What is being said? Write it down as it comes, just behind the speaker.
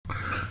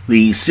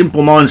The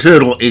Simple Minds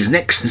Hurdle is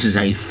next. This is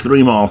a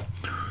 3-mile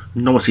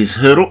novices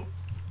hurdle.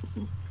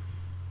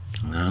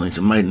 It's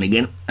a maiden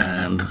again,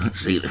 and let's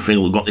see the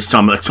field we've got this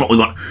time. At the top we've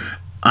got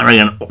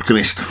Arrogant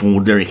Optimist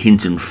for Derek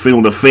Hinton,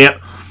 Field of Fear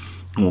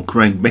or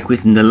Craig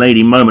Beckwith, in the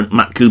Lady Moment,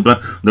 Matt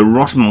Cooper, the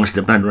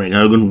Rossmeister, Padraig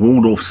Hogan,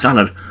 Waldorf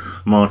Salad,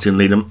 Martin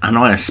Leadham,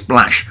 Anaya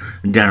Splash,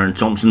 Darren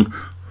Thompson,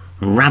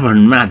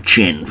 Rabban Mad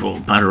Chen for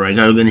Padraig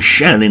Hogan,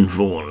 Sherlin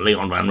for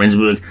Leon van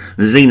Rensburg,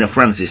 Zena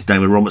Francis,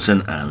 David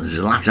Robertson, and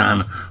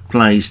Zlatan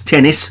Plays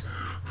Tennis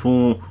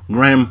for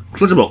Graham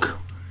Clutterbuck.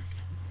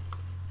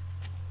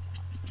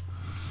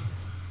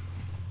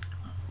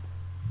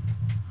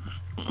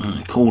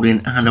 Called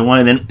in and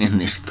away then in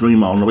this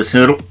 3-mile novice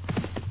hurdle.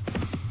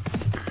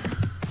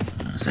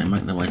 As they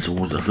make their way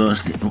towards the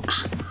first, it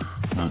looks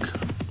like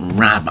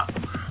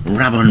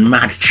Rabban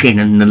Mad Chen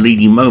and the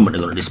Leading Moment are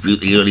going to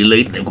dispute the early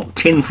lead. They've got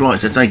 10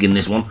 flights to take in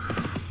this one.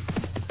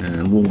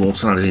 And Waldorf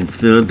Salad is in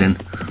third, then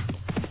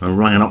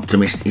Ryan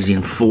Optimist is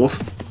in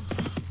fourth.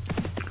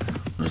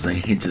 As they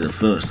head to the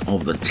first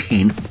of the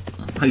 10.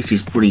 The pace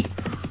is pretty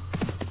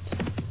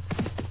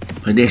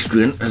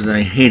pedestrian as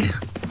they head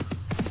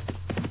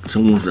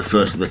towards the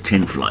first of the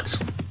 10 flights.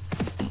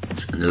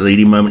 And the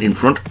Leading Moment in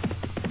front,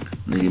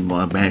 leading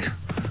by about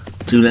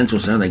 2 lengths or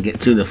so. They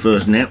get to the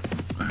first now,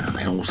 and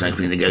they all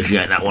safely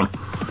negotiate that one.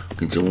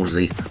 Looking towards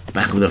the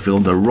back of the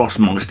field, the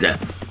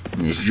Rossmeister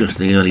is just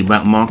the early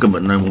back marker,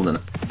 but no more than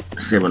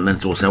 7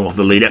 lengths or so off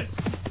the leader.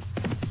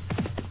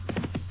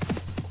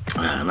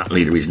 And that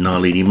leader is now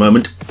Leading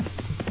Moment.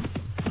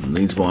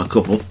 Leads by a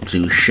couple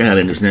to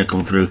Shaolin, who's now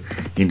come through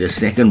into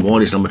second.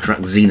 Widest on the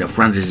track, Zena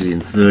Francis is in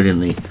third in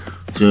the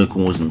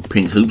turquoise and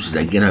pink hoops as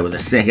they get over the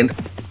second.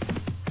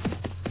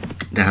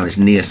 Down this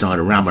near side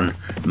of Rabban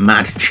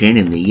Mad Chen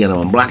in the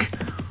yellow and black,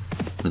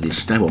 with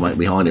his stablemate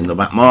behind him, the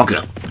back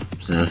marker.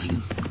 So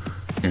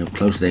how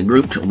close they're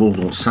grouped.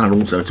 Waldorf Salad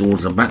also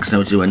towards the back,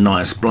 so to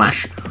Anaya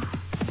Splash.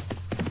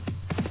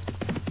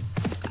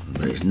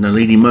 But it's no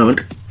Leading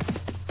Moment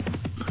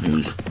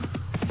who's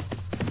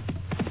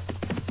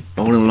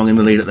bowling along in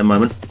the lead at the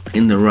moment,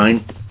 in the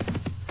rain.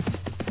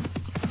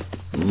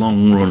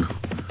 Long run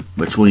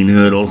between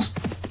hurdles,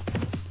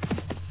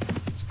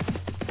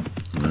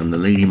 and the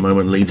Leading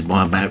Moment leads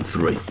by about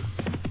 3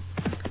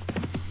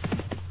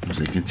 as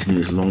they continue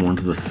this long run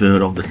to the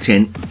third of the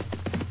 10.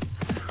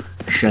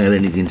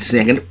 Shaolin is in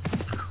second,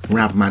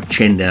 Rab Mad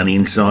Chen down the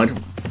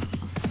inside,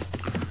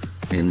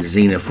 and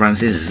Zena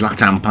Francis.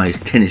 Zlatan Plays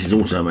Tennis is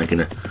also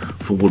making a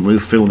forward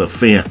move. Field of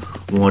Fear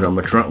wide on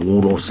the track.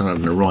 Waldorf Salad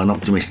and the Ryan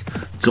Optimist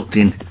tucked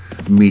in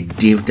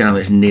mid-div down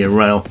this near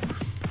rail.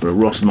 The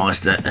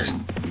Rossmeister has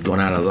gone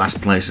out of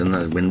last place and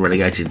has been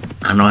relegated.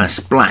 Anaya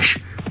Splash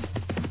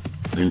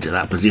into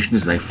that position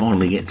as they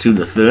finally get to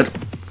the third,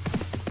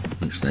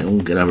 which they all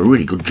get over. A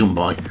really good jump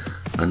by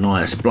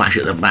Anaya Splash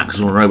at the back,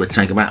 saw her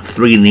overtake about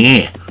 3 in the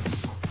air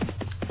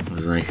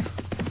as they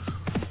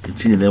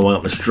continue their way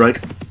up the straight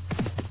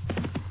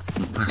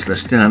and past the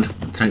stand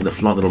and take the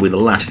flight that'll be the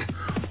last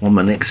on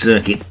the next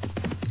circuit.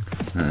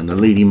 And the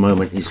Leading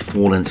Moment is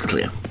 4 lengths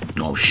clear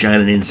of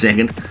Shaolin in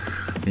second,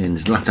 and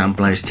Zlatan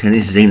Plays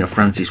Tennis, Zena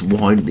Francis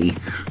wide. The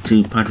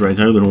 2 Padraig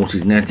Hogan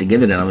horses now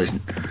together down on this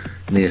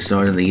near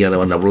side in the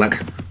yellow and the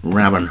black.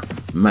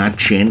 Rabban Mad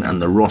Chen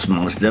and the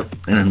Rossmeister,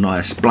 and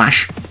Anaya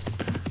Splash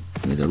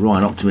with the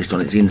Ryan Optimist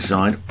on its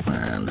inside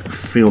and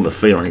Feel the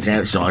Fear on its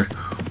outside.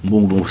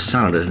 Waldorf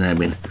Salad has now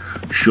been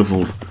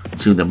shuffled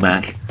to the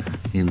back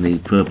in the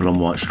purple and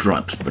white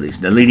stripes, but it's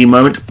the Leading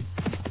Moment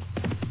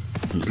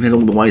who's led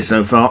all the way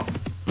so far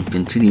and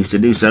continues to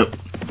do so.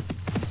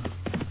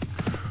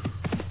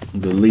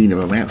 The lead of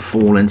about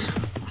 4 lengths,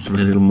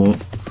 possibly a little more.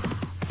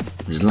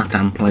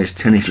 Zlatan Plays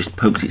Tennis just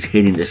pokes its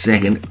head into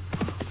second.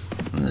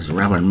 As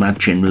Rabban Mad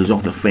Chen moves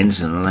off the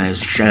fence and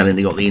allows Shaolin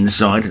to get the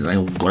inside. They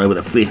all got over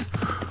the 5th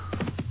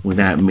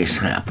without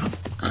mishap.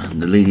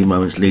 And the Leading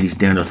Moment's lead is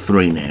down to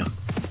 3 now.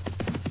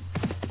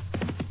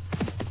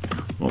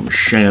 From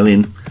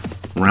Shaolin,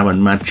 Rabban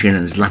Mad Chen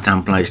and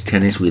Zlatan Plays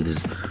Tennis,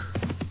 with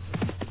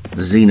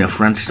Zena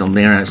Francis on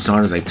their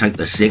outside as they take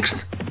the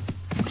 6th.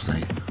 Which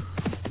they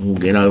all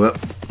get over.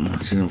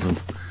 See them from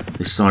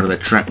this side of the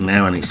track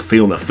now, and it's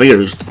Feel the Fear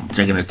who's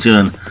taking a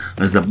turn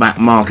as the back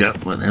marker,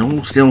 but they're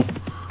all still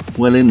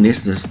well in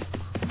this. There's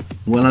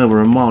well over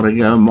a mile to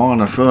go, mile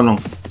and a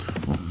furlong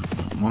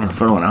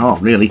and a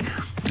half nearly,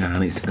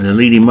 and it's the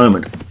Leading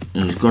Moment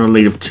who's got a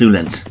lead of 2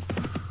 lengths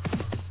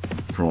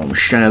from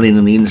Shaolin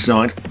on the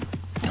inside,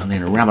 and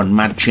then Rabban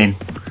Mad Chen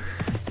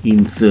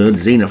in third.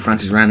 Zena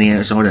Francis around the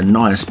outside, and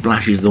Anaya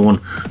Splash is the one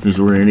who's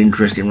running an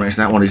interesting race.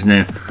 That one is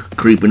now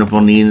creeping up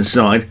on the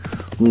inside.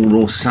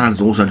 Waldorf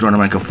Salad's also trying to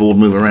make a forward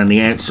move around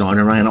the outside.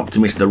 Ryan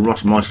Optimist, the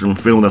Rossmeister and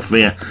Feel the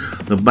Fear,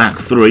 the back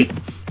 3.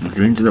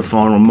 They're into the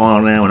final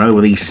mile now, and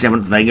over the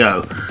 7th they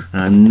go.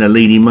 And the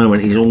Leading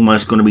Moment is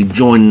almost going to be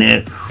joined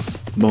now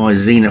by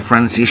Zena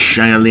Francis,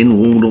 Shaolin,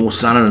 Waldorf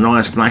Salad,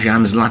 Anaya Splash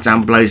and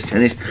Zlatan Plays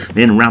Tennis.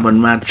 Then Rabban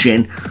Mad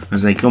Chen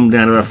as they come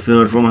down to the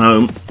 3rd from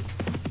home.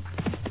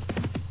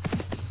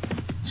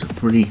 It's a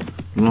pretty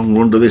long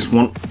run to this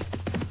one.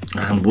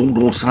 And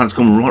Waldorf Silence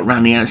come right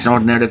round the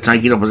outside now to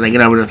take it up as they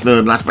get over the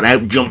third last, but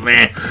out jump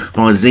there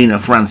by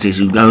Xena Francis,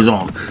 who goes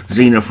on.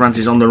 Xena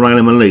Francis on the rail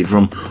in the lead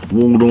from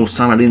Waldorf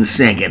Silent in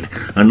second.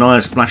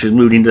 Anaya Splash has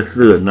moved into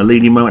third, and the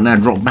leading moment now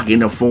dropped back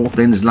into fourth.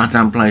 Then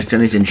Zlatan Plays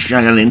Tennis and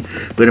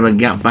Shagalin. Bit of a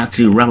gap back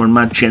to Raman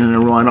Mad Chen and the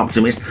Ryan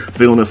Optimist.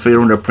 Feel the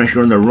fear under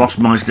pressure, and the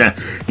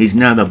Rossmeister is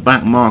now the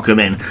back marker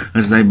then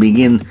as they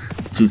begin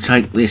to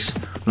take this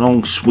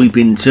long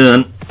sweeping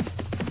turn.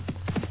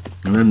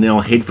 And then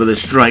they'll head for the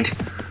straight.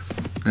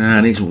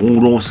 And it's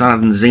Waldorf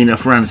Salad and Xena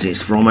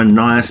Francis from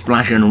Anaya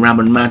Splash and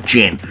Raman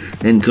Matchen.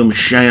 Then comes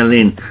Shea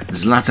Lin.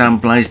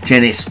 Zlatan Plays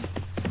Tennis.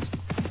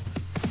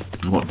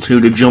 Got two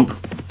to jump.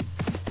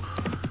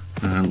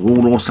 And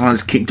Waldorf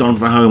Salad's kicked on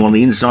for home on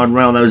the inside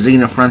rail, though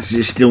Xena Francis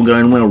is still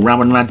going well.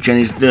 Raman Matchen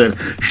is third.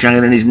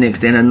 Shea Lin is next.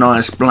 Then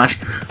Anaya Splash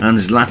and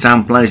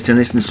Zlatan Plays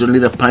Tennis. And suddenly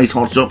the pace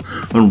hots up.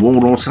 And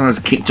Waldorf Salad's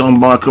kicked on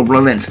by a couple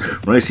of lengths.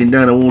 Racing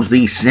down towards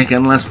the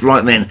second last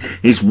flight then.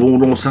 It's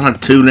Waldorf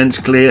Salad 2 lengths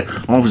clear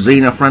of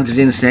Xena Francis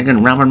in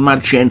second. Raman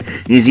Matchen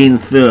is in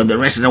third. The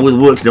rest of them with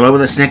work to do over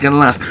the second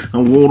last.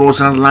 And Waldorf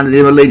Salad landed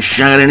in the lead.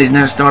 Shea Lin is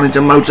now starting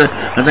to motor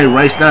as they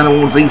race down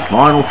towards the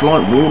final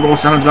flight. Waldorf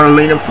Salad's got a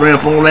lead of 3 or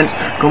 4 lengths.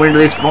 Coming into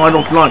this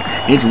final flight,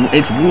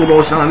 it's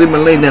Waldorf Salad in the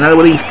lead. Then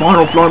over the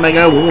final flight they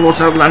go. Waldorf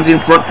Salad lands in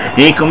front.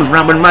 Here comes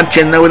Raman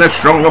Madchen though with a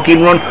strong looking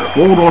run.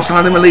 Waldorf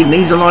Salad in the lead,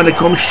 needs a line to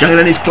come.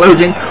 Shaylin is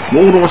closing.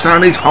 Waldorf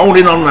Salad is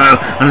holding on though,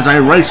 and as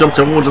they race up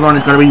towards the line,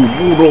 it's going to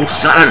be Waldorf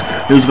Salad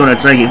who's going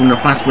to take it from the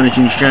fast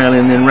finishing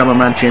Shaylin. Then Raman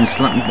Madchen,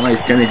 Zlatan Plays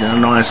Tennis and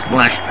Anaya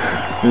Splash,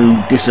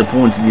 who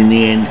disappointed in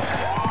the end.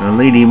 The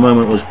leading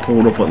moment was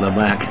pulled up at the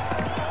back,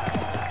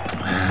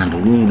 and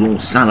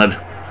Waldorf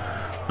Salad,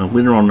 a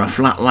winner on the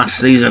flat last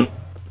season,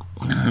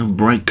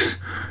 breaks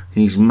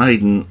his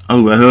maiden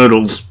over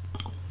hurdles.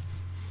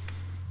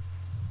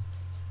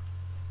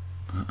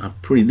 A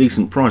pretty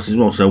decent price as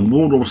well. So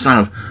Waldorf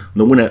Salad,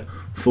 the winner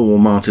for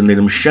Martin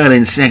Lidham.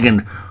 Shaylin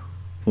second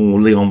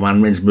for Leon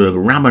van Rensburg.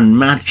 Raman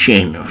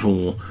Madchen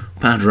for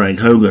Padraig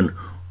Hogan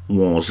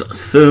was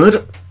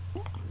third.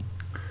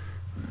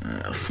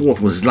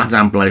 Fourth was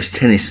Zlatan Plays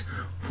Tennis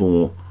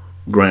for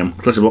Graham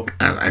Clutterbuck.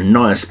 And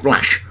Anaya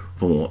Splash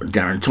for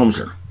Darren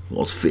Thompson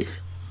was fifth.